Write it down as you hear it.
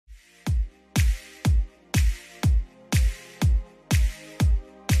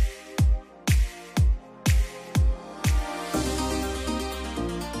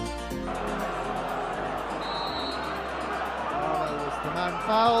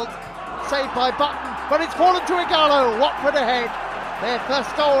World. Saved by Button, but it's fallen to Ighalo. Watford ahead. Their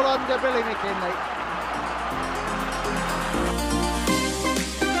first goal under Billy McKinley.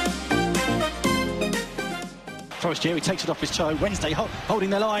 Forestieri takes it off his toe. Wednesday holding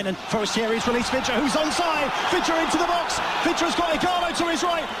their line, and Forestieri's released Vidra, who's onside. Vidra into the box. Vidra's got Ighalo to his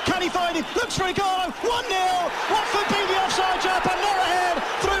right. Can he find him? Looks for Ighalo. 1-0. Watford beat the offside trap and they're ahead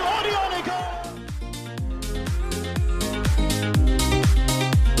through Odion Ighalo.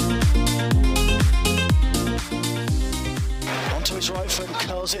 Onto his right foot and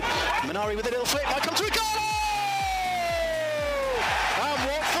curls it. Minari with an ill flick. Might come to Ighalo! And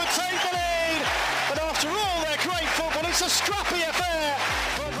Watford take the lead. But after all their great football, it's a scrappy affair.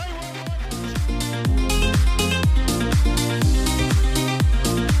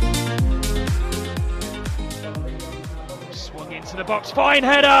 Swung into the box, fine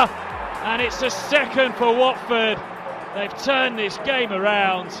header, and it's a second for Watford. They've turned this game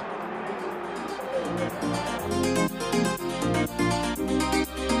around.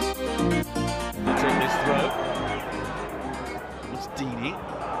 Took this throw. It's Deeney.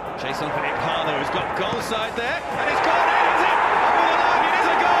 Chase on for Ighalo, who's got goal side there, and it's gone in, is it? Over the line, it is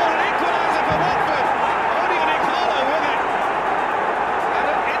a goal, an equaliser for Watford. Odion Ighalo with it. And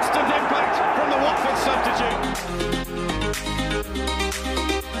an instant impact from the Watford substitute.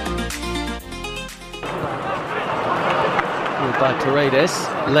 By Paredes,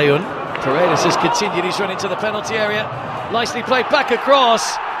 Leon. Paredes has continued his run into the penalty area. Nicely played back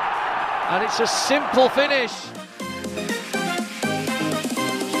across, and it's a simple finish.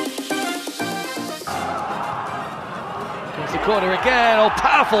 Comes the corner again. Oh,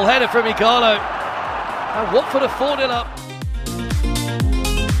 powerful header from Ighalo. And Watford are 4-0 up.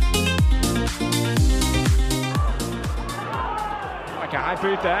 Like a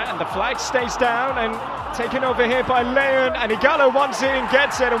hybrid there, and the flag stays down and taken over here by Leon, and Ighalo wants it and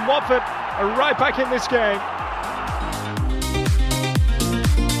gets it, and Watford are right back in this game.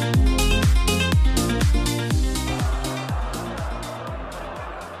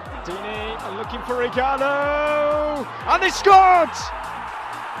 Deeney looking for Ighalo, and they scored!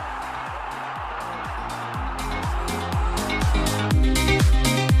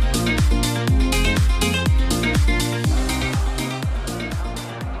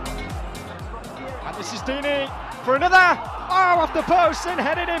 This is Deeney for another, off the post and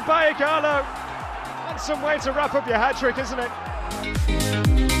headed in by Ighalo. That's some way to wrap up your hat-trick, isn't it?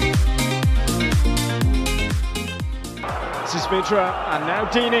 This is Vidra, and now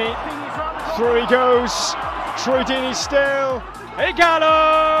Deeney. Through he goes. Troy Deeney still.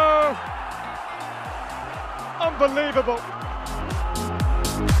 Ighalo! Unbelievable.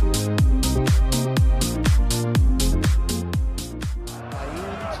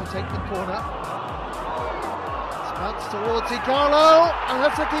 To take the corner. Bounce towards Ighalo, and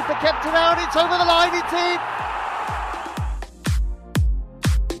as the keeper kept it out, it's over the line, it's in.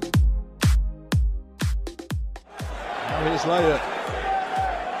 Now here's Leon.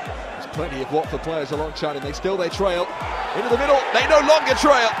 There's plenty of Watford players alongside him. They trail. Into the middle, they no longer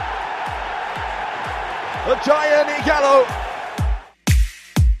trail. The giant Ighalo.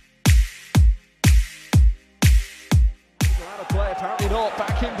 Out of play, apparently not.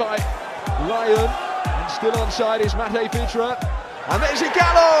 Back in by Leon. And still onside is Mate Vidra. And there's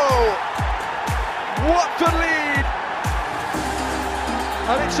Ighalo! Watford lead!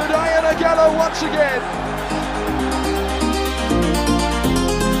 And it's Odion Ighalo once again.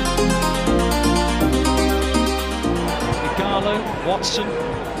 Ighalo, Watson,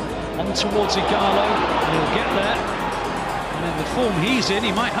 on towards Ighalo, and he'll get there. And in the form he's in,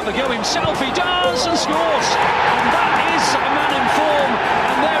 he might have a go himself. He does and scores! And that is a man in form,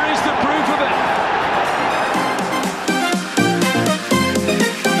 and there is the proof of it.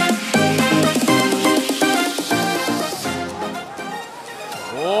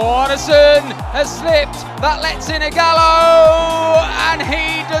 Watson has slipped, that lets in Ighalo, and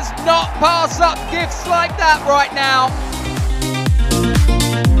he does not pass up gifts like that right now.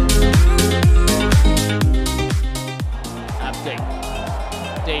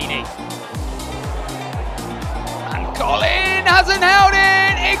 Deeney. And Colin hasn't held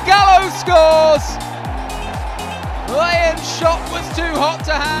in, Ighalo scores! Leon's shot was too hot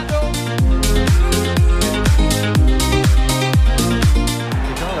to handle.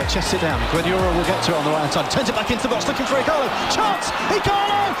 Chests it down, Guardiola will get to it on the right hand side, turns it back into the box, looking for Ighalo, chance,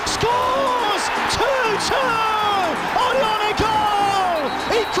 Ighalo scores! 2-2! Odion Ighalo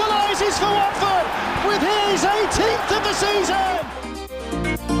equalises for Watford with his 18th of the season!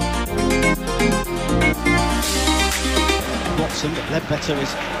 Watson, but Ledbetter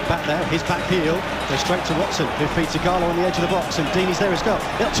is back there, his back heel, goes straight to Watson, who feeds Ighalo on the edge of the box, and Deeney's there as well.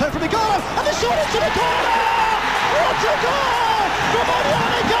 It'll turn from Ighalo, and the shot into the corner! What a goal from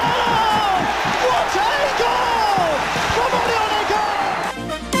Odion Ighalo! What a goal from Odion Ighalo!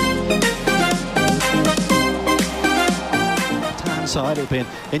 Hand side, it'll be an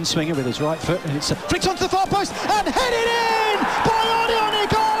in-swinger with his right foot, and it's flicked onto the far post, and headed in by Odion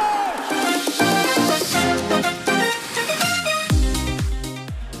Ighalo!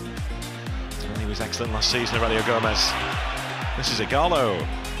 He was excellent last season, Aurelio Gomez. This is Ighalo.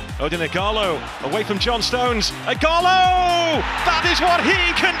 Odion Ighalo away from John Stones. Ighalo! That is what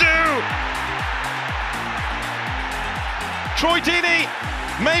he can do! Troy Deeney,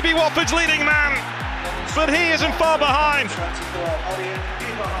 maybe Watford's leading man, but he isn't far behind.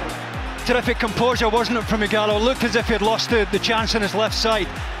 Terrific composure, wasn't it, from Ighalo? Looked as if he had lost the chance on his left side.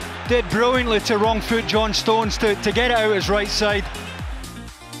 Did brilliantly to wrong foot John Stones to get it out his right side.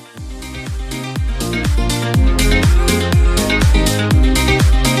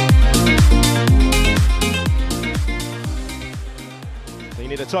 They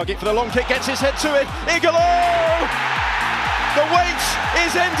need a target for the long kick, gets his head to it. Ighalo! The wait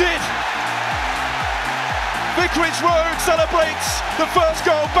is ended. Vicarage Road celebrates the first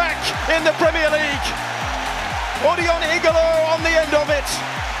goal back in the Premier League. Odion Ighalo on the end of it.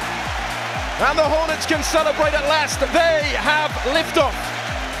 And the Hornets can celebrate at last. They have liftoff.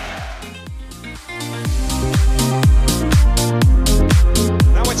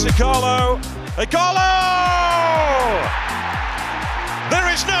 Now it's Ighalo. Ighalo! There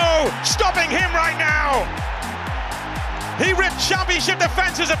is no stopping him right now. He ripped Championship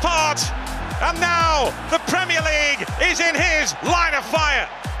defences apart. And now the Premier League is in his line of fire.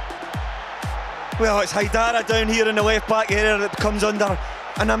 Well, it's Haidara down here in the left back area that comes under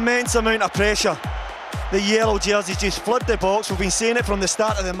an immense amount of pressure. The yellow jerseys just flood the box. We've been seeing it from the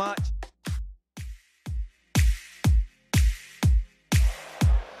start of the match.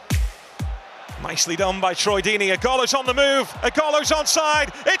 Nicely done by Troy Deeney. Ighalo's on the move. Ighalo's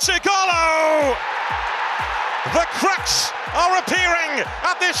onside. It's Ighalo! The cracks are appearing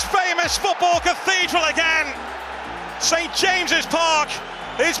at this famous football cathedral again. St James's Park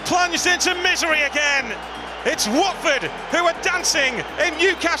is plunged into misery again. It's Watford who are dancing in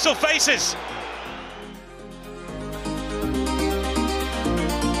Newcastle faces.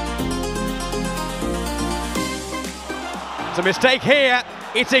 It's a mistake here.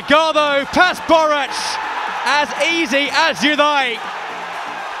 It's Ighalo past Boruc. As easy as you like.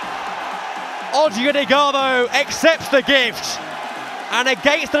 Odion Ighalo accepts the gift. And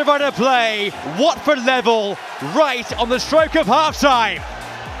against the run of play, Watford level right on the stroke of half-time.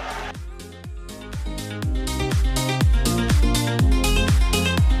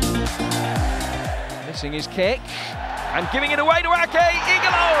 Missing his kick and giving it away to Ake.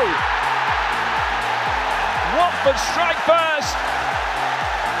 Ighalo! Watford strike first.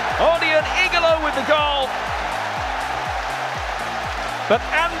 Odion Ighalo with the goal. But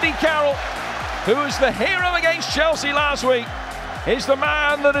Andy Carroll, who was the hero against Chelsea last week, is the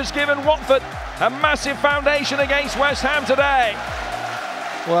man that has given Watford a massive foundation against West Ham today.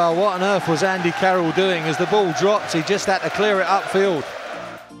 Well, what on earth was Andy Carroll doing as the ball dropped? He just had to clear it upfield.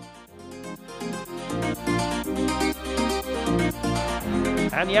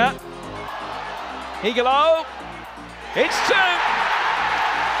 Anya. Ighalo. It's two.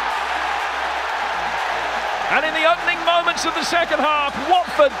 And in the opening moments of the second half,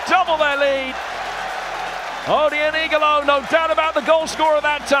 Watford double their lead. Odion Ighalo, no doubt about the goal scorer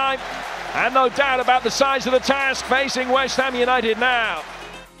that time. And no doubt about the size of the task facing West Ham United now.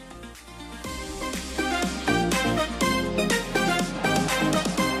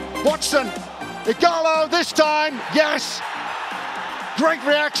 Watson, Ighalo this time, yes. Great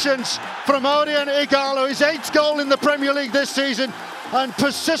reactions from Odion Ighalo, his 8th goal in the Premier League this season, and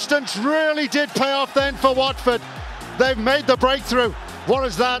persistence really did pay off then for Watford. They've made the breakthrough. What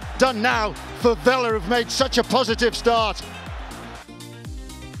has that done now for Villa, who've made such a positive start?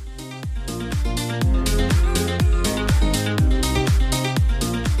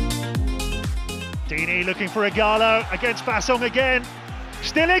 Deeney looking for Ighalo against Bassong again.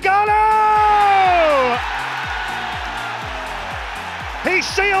 Still Ighalo! He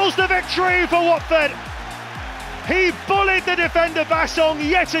seals the victory for Watford. He bullied the defender Bassong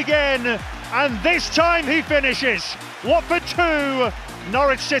yet again, and this time he finishes. Watford 2,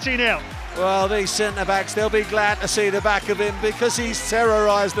 Norwich City 0. Well, these centre-backs, they'll be glad to see the back of him because he's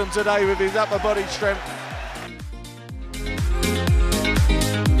terrorised them today with his upper body strength.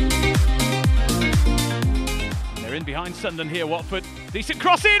 They're in behind Sunderland here, Watford. Decent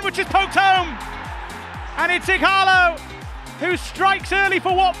cross in, which is poked home. And it's Ighalo. who strikes early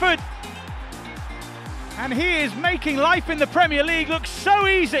for Watford. And he is making life in the Premier League look so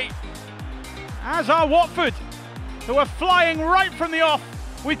easy. As are Watford, who are flying right from the off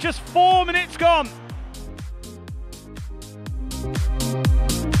with just 4 minutes gone.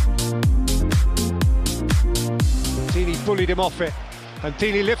 Deeney bullied him off it, and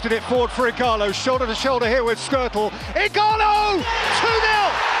Deeney lifted it forward for Ighalo, shoulder to shoulder here with Skirtle. Ighalo!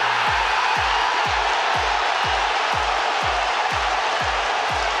 2-0!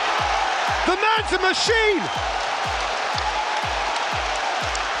 The man's a machine!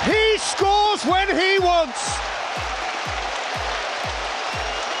 He scores when he wants!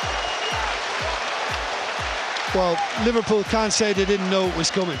 Well, Liverpool can't say they didn't know it was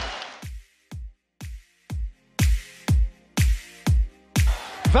coming.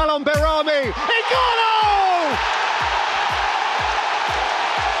 Valon Berami, Ighalo!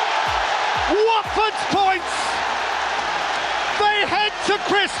 Watford's points! They head to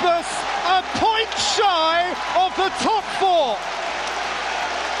Christmas a point shy of the top four.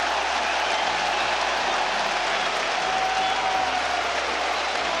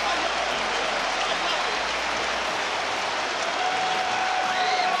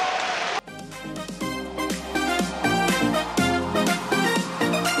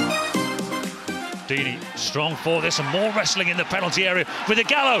 Deeney strong for this and more wrestling in the penalty area with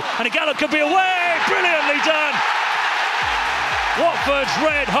Ighalo, and Ighalo could be away. Brilliantly done. Watford's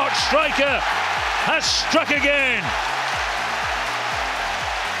red hot striker has struck again.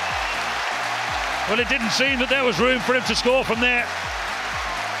 Well, it didn't seem that there was room for him to score from there,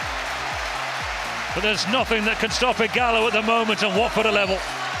 but there's nothing that can stop Ighalo at the moment, and Watford are level.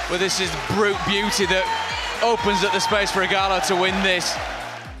 Well, this is brute beauty that opens up the space for Ighalo to win this.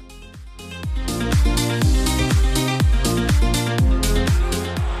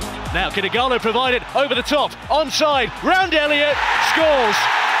 Now can Ighalo provide it over the top, onside, round Elliott, scores.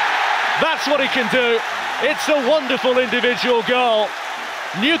 That's what he can do. It's a wonderful individual goal.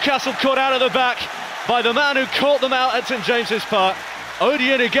 Newcastle caught out of the back by the man who caught them out at St James's Park.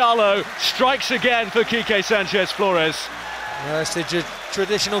 Odion Ighalo strikes again for Quique Sanchez-Flores. It's the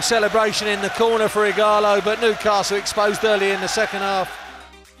traditional celebration in the corner for Ighalo, but Newcastle exposed early in the second half.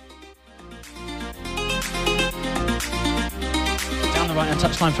 The right hand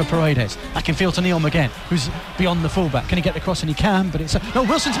touchline for Paredes. Back in field to Neil McGinn, who's beyond the fullback. Can he get the cross? And he can, but it's no,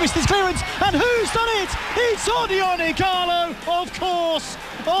 Wilson's missed his clearance, and who's done it? It's Odion Ighalo, of course.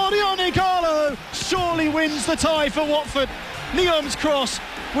 Odion Ighalo surely wins the tie for Watford. Neom's cross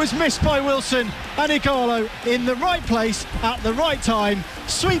was missed by Wilson, and Ighalo in the right place at the right time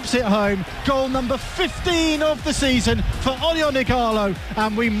sweeps it home. Goal number 15 of the season for Odion Ighalo,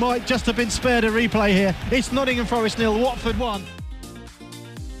 and we might just have been spared a replay here. It's Nottingham Forest 0, Watford 1.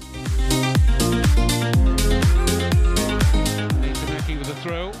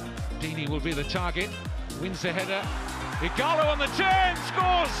 Throw. Deeney will be the target, wins the header. Ighalo on the turn,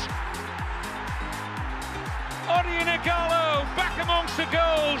 scores! Odion Ighalo back amongst the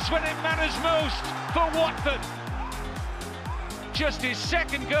goals when it matters most for Watford. Just his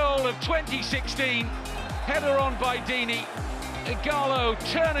second goal of 2016. Header on by Deeney. Ighalo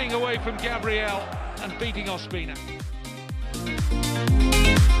turning away from Gabriel and beating Ospina.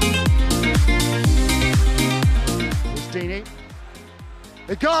 Here's Deeney.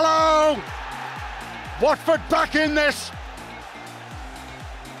 Ighalo! Watford back in this.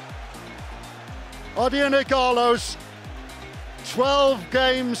 Odion Ighalo's 12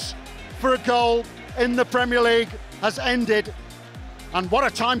 games for a goal in the Premier League has ended. And what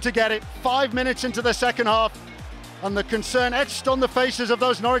a time to get it. 5 minutes into the second half, and the concern etched on the faces of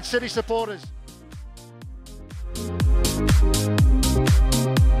those Norwich City supporters. He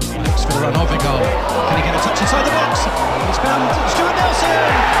looks for the run of Ighalo. Can he get a touch inside the box? It's found Stuart Nelson.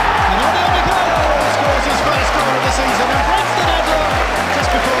 And Odion Ighalo scores his first goal of the season and breaks the deadlock just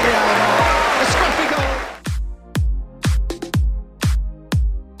before the hour mark. A scruffy goal.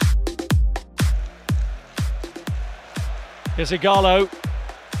 Here's Ighalo.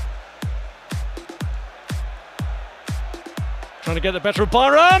 Trying to get the better of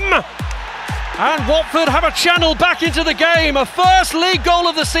Byram. And Watford have a channel back into the game. A first league goal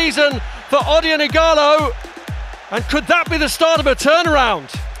of the season for Odion Ighalo. And could that be the start of a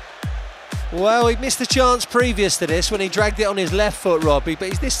turnaround? Well, he missed a chance previous to this when he dragged it on his left foot, Robbie,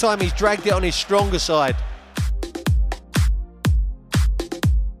 but this time he's dragged it on his stronger side.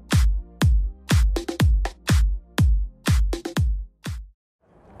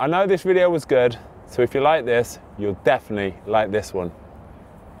 I know this video was good, so if you like this, you'll definitely like this one.